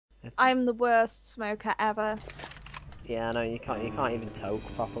I'm the worst smoker ever. Yeah, I know you can't even toke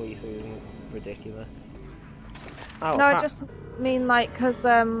properly, Susan. It's ridiculous. Oh, No, I just mean like because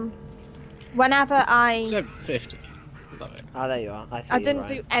whenever I 750. Oh, there you are. I see. I didn't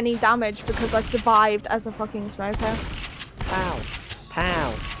do any damage because I survived as a fucking smoker. Pow,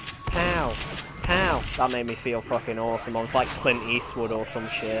 pow, pow, pow. That made me feel fucking awesome. I was like Clint Eastwood or some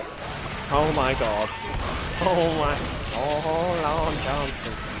shit. Oh my god. Oh my. Oh, Lon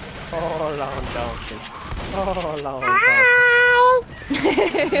Johnson. Oh, Lon Johnson. Oh, Lon Johnson.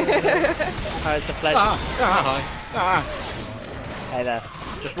 Oh, it's a pleasure. Hi. Hey there.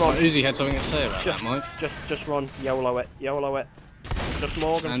 Just run. Uzi had something to say about that, Mike. Just run. YOLO it. YOLO it. Just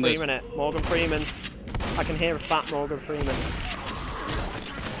Morgan Freeman it. Morgan Freeman's. I can hear a fat Morgan Freeman.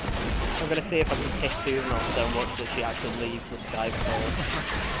 I'm gonna see if I can piss Susan off so much that she actually leaves the Skype call.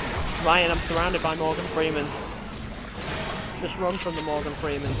 Ryan, I'm surrounded by Morgan Freemans. Just run from the Morgan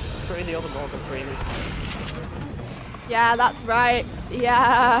Freemans. Screw the other Morgan Freemans. Yeah, that's right.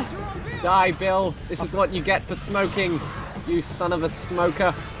 Yeah. Die, Bill. This is what you get for smoking, you son of a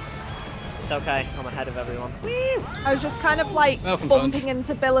smoker. It's okay. I'm ahead of everyone. I was just kind of like bumping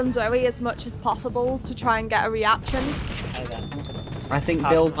into Bill and Zoe as much as possible to try and get a reaction. Hey there. I think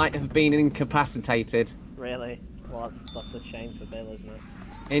Bill might have been incapacitated. Really? Well, that's a shame for Bill, isn't it?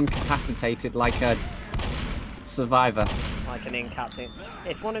 Incapacitated like a survivor. Like an in-captain.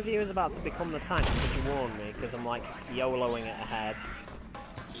 If one of you is about to become the tank, could you warn me? Because I'm like YOLOing it ahead.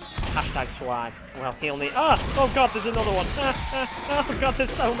 Hashtag swag. Well, he'll need. Oh god, there's another one. Oh god,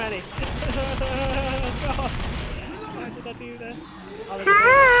 there's so many. God. Why did I do this? Oh,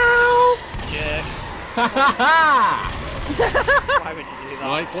 Jerk. Why would you do that?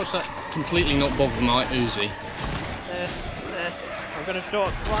 Mike, what's that completely not bother my Uzi? I'm gonna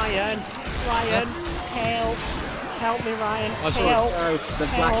talk. Ryan, help. Help me, Ryan. Help. Oh, the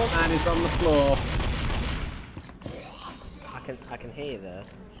black man is on the floor. I can hear you there.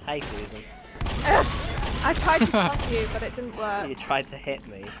 Hey, Susan. I tried to stop you, but it didn't work. You tried to hit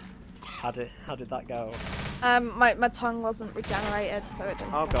me. How did that go? My tongue wasn't regenerated, so it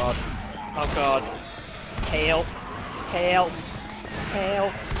didn't. Oh god. Oh god. Help. Help.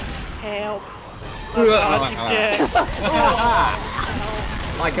 Help. Help. Oh god, you jerk.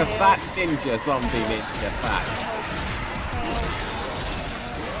 Like a fat ninja, zombie ninja, fat.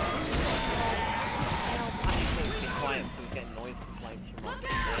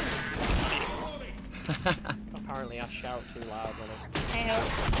 Apparently I shout too loud when I... Help!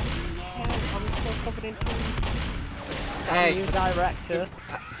 Help! I'm still covered in food. Hey, you director.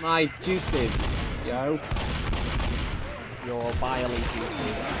 That's my juices, yo. Your bile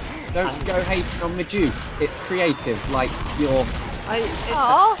juices. Don't go hating on my juice. It's creative, like your...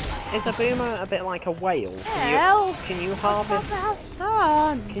 Is a boomer a bit like a whale? Can you harvest...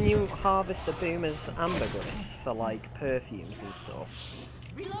 Can you harvest a boomer's ambergris for like perfumes and stuff?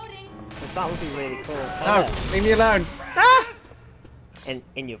 Reloading. Because that would be really cool. No, leave me alone.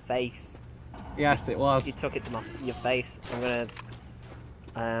 In your face. Yes, it was. You took it to your face.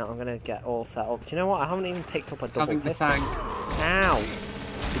 I'm gonna get all set up. Do you know what? I haven't even picked up a double pistol. Becoming the tank. Ow!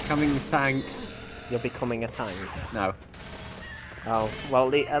 Becoming the tank. You're becoming a tank. No. Oh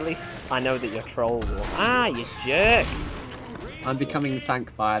well, at least I know that you're trollable. Ah, you jerk! I'm becoming the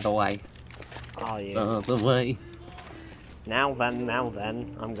tank, by the way. Are you? By the way. Now then,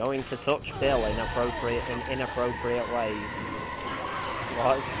 I'm going to touch Bill in inappropriate ways.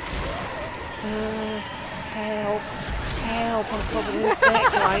 What? Help! Help! I'm covered in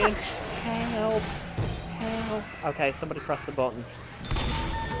sick, Ryan! Help! Help! Okay, somebody press the button.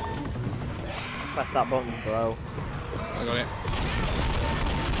 Press that button, bro. I got it.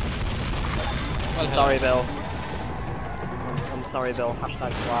 I'm sorry, Bill. I'm sorry, Bill.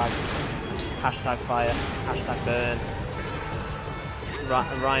 Hashtag swag. Hashtag fire. Hashtag burn.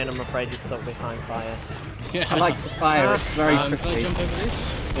 Ryan, I'm afraid you're stuck behind fire. Yeah. I like the fire, it's very Can I pretty. jump over this?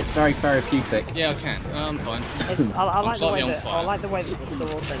 It's very therapeutic. Yeah, I can. I'm fine. I like the way that the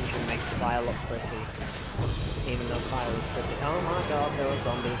Source engine makes fire look pretty. Even though fire is pretty. Oh my god, there are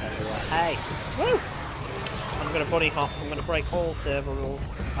zombies everywhere. Hey! Woo! I'm gonna bunny hop. I'm gonna break all server rules.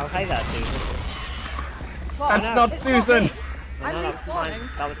 Oh, hey there, Susan. That's not Susan! I'm respawning.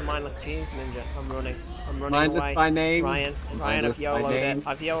 That was a mindless Cheezeninja. I'm running Mindless away. by name. Ryan, I've YOLO'd it.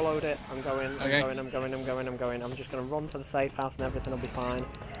 I've YOLO'd it. I'm going. I'm just gonna run to the safe house and everything will be fine.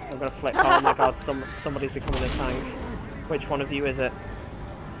 I'm gonna flip. Oh my god, somebody's becoming a tank. Which one of you is it?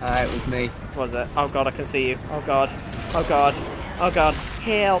 It was me. Was it? Oh god, I can see you. Oh god. Oh god. Oh god.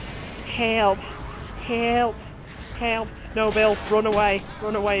 Help. Help. Help. Help. No, Bill. Run away.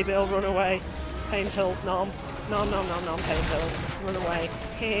 Run away, Bill. Run away. Pain pills, nom. Nom, nom, nom, nom. Pain pills. Run away.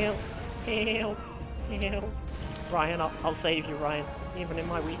 Help! Help! Help! Ryan, I'll save you, Ryan. Even in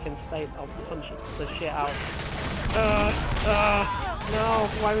my weakened state, I'll punch the shit out. No!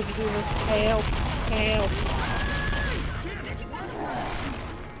 Why would you do this? Help! Help!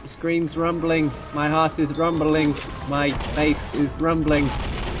 The scream's rumbling. My heart is rumbling. My face is rumbling.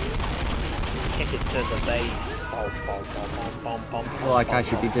 Kick it to the base. Bom, bom, bom, bom, bom, I feel like I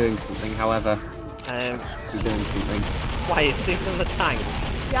should be doing something, however. Be doing something. Why is Susan the tank?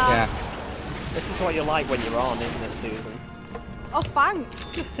 Yeah. This is what you're like when you're on, isn't it, Susan? Oh,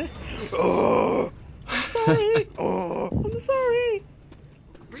 thanks. Oh, I'm sorry. Oh, I'm sorry.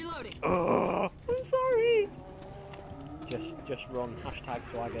 Reloading. Oh, I'm sorry. Just run. Hashtag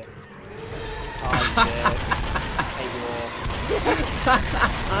swag it. Oh, dicks. Hey, you all.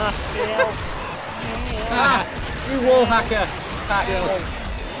 Phil. You wall hacker! Still.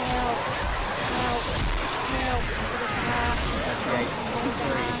 Help. Help. Help. Okay,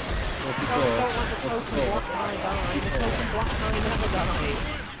 44, 44.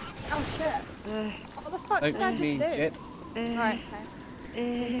 Oh shit. What the fuck did I Don't just mean do? shit. Right,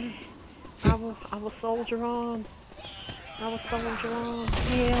 okay. I will soldier on. I will soldier on.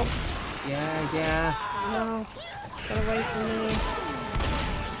 Help. Yeah. No. Get away from me.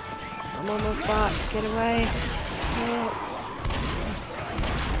 I'm almost back. Get away. Help.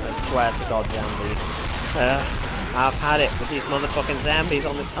 I swear to God, zombies. I've had it with these motherfucking zombies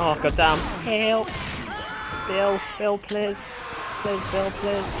on this. Oh, goddamn. Help. Bill, please. Please, Bill,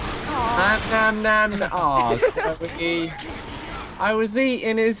 please. Nam. Aw, Chloe. I was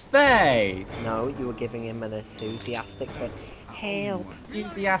eating his face. No, you were giving him an enthusiastic help.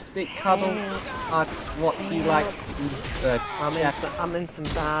 Enthusiastic cuddle. What do you like? I'm in some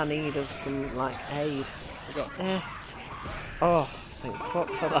dire need of some, like, aid. Oh, thank fuck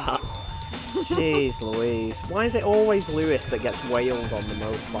for that. Jeez Louise. Why is it always Lewis that gets wailed on the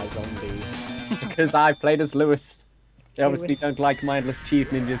most by zombies? Because I played as Lewis. They obviously Lewis. don't like mindless cheese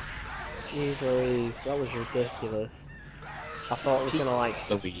ninjas. Jeez Louise, that was ridiculous. I thought I was gonna like.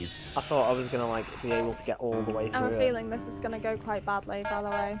 Louise. I thought I was gonna like be able to get all the way through. I have a it. feeling this is gonna go quite badly, by the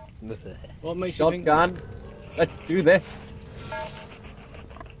way. What makes you think? Shotgun. Let's do this.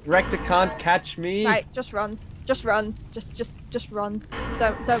 Rector can't catch me. Right, just run. Just run. Just run.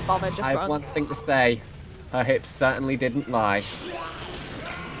 Don't bother, just I have run. one thing to say. Her hips certainly didn't lie.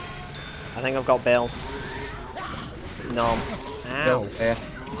 I think I've got Bill. Nom. Ow. Bill's here.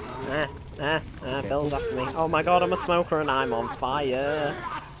 Bill's after me. Oh my god, I'm a smoker and I'm on fire.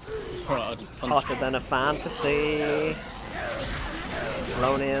 Alright, Hotter than a fantasy.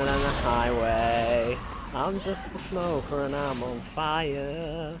 Lonelier than a highway. I'm just a smoker and I'm on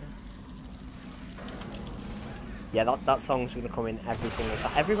fire. Yeah, that song's gonna come in every single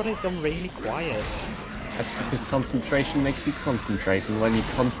time. Everybody's gone really quiet. That's because concentration makes you concentrate, and when you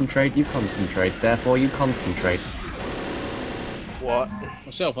concentrate, therefore you concentrate. What?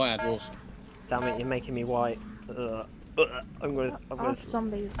 myself, I had wolves. Damn it, you're making me white. I'm gonna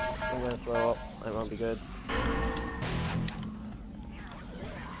zombies. throw up. That won't be good.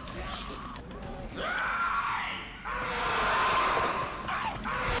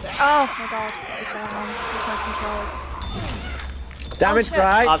 Oh my god, what is going on with my controls? Damage shit.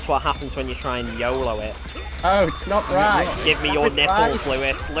 right? That's what happens when you try and YOLO it. Oh, it's not right. Give me your Damage nipples, right.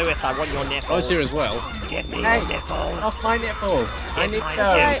 Lewis. Lewis, I want your nipples. I was here as well. Give me Hey, your nipples. off my nipples. I need mine.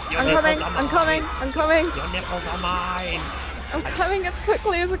 those. Right, Your I'm nipples coming, are I'm coming, I'm coming. Your nipples are mine. I'm coming as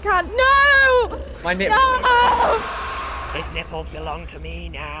quickly as I can. No! My nipples. No! His nipples belong to me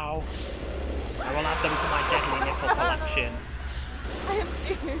now. I will add them to my deadly nipple collection.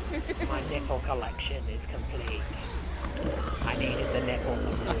 My nipple collection is complete. I needed the nipples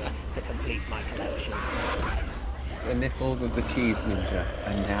of Lewis to complete my collection. The nipples of the Cheezeninja,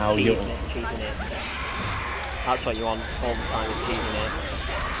 and now Cheese you're. Cheezeninja. That's what you want all the time is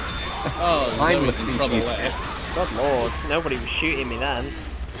Cheezeninja. Oh, Mine there's was always in trouble thinking- there. Good lord, nobody was shooting me then.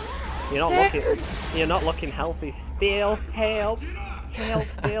 You're not looking. You're not looking healthy. Bill, help! Help,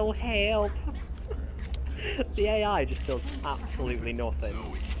 Bill, help! The AI just does absolutely nothing.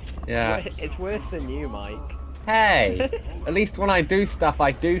 Yeah. It's worse than you, Mike. Hey! At least when I do stuff,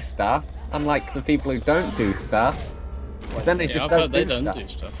 I do stuff. Unlike the people who don't do stuff. Because then they Yeah, just I've don't heard they do don't stuff. do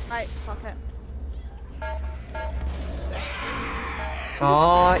stuff. Right, fuck it.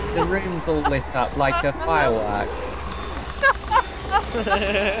 Oh, the room's all lit up like a firework.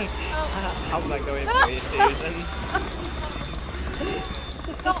 How's that going for you, Susan?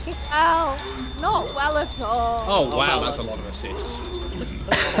 Not well. Not well at all. Oh wow, that's a lot of assists.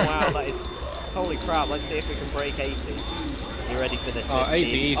 Oh, wow, that is... Holy crap, let's see if we can break 80. You ready for this? Oh, 80,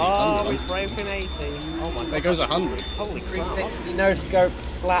 Steve? easy. Oh, 100. it's broken 80. Oh my god. There goes 100. Holy crap. 360 no scope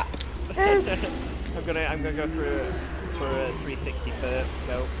slap. I'm gonna go for a 360 perp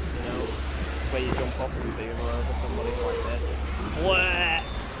scope, you know, where you jump off and boom over somebody like this. What?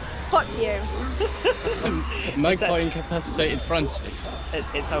 Fuck you. Magpie incapacitated Francis.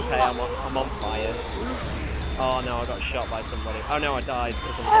 It's okay. I'm on fire. Oh no, I got shot by somebody. Oh no, I died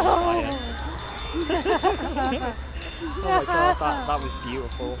because I was on fire. Oh my god, that was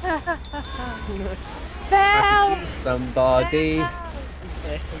beautiful. Bill! Somebody.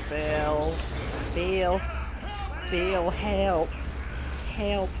 Bill, help.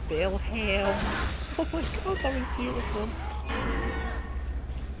 Help, Bill, help. Oh my god, that was beautiful.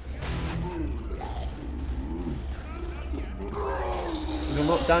 I'm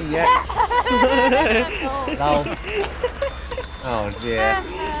not done yet. No. Oh dear.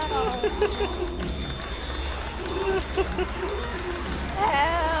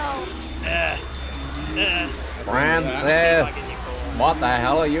 Help! Francis! What the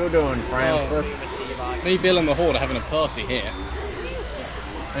hell are you doing, Francis? Me, Bill, and the Horde are having a party here.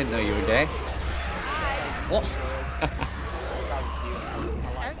 I didn't know you were there. What?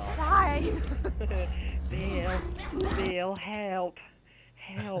 Don't die! Bill, help.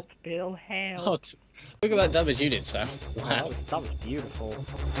 Help, Bill, help. God, look at that damage you did, Sam. Wow. That was beautiful.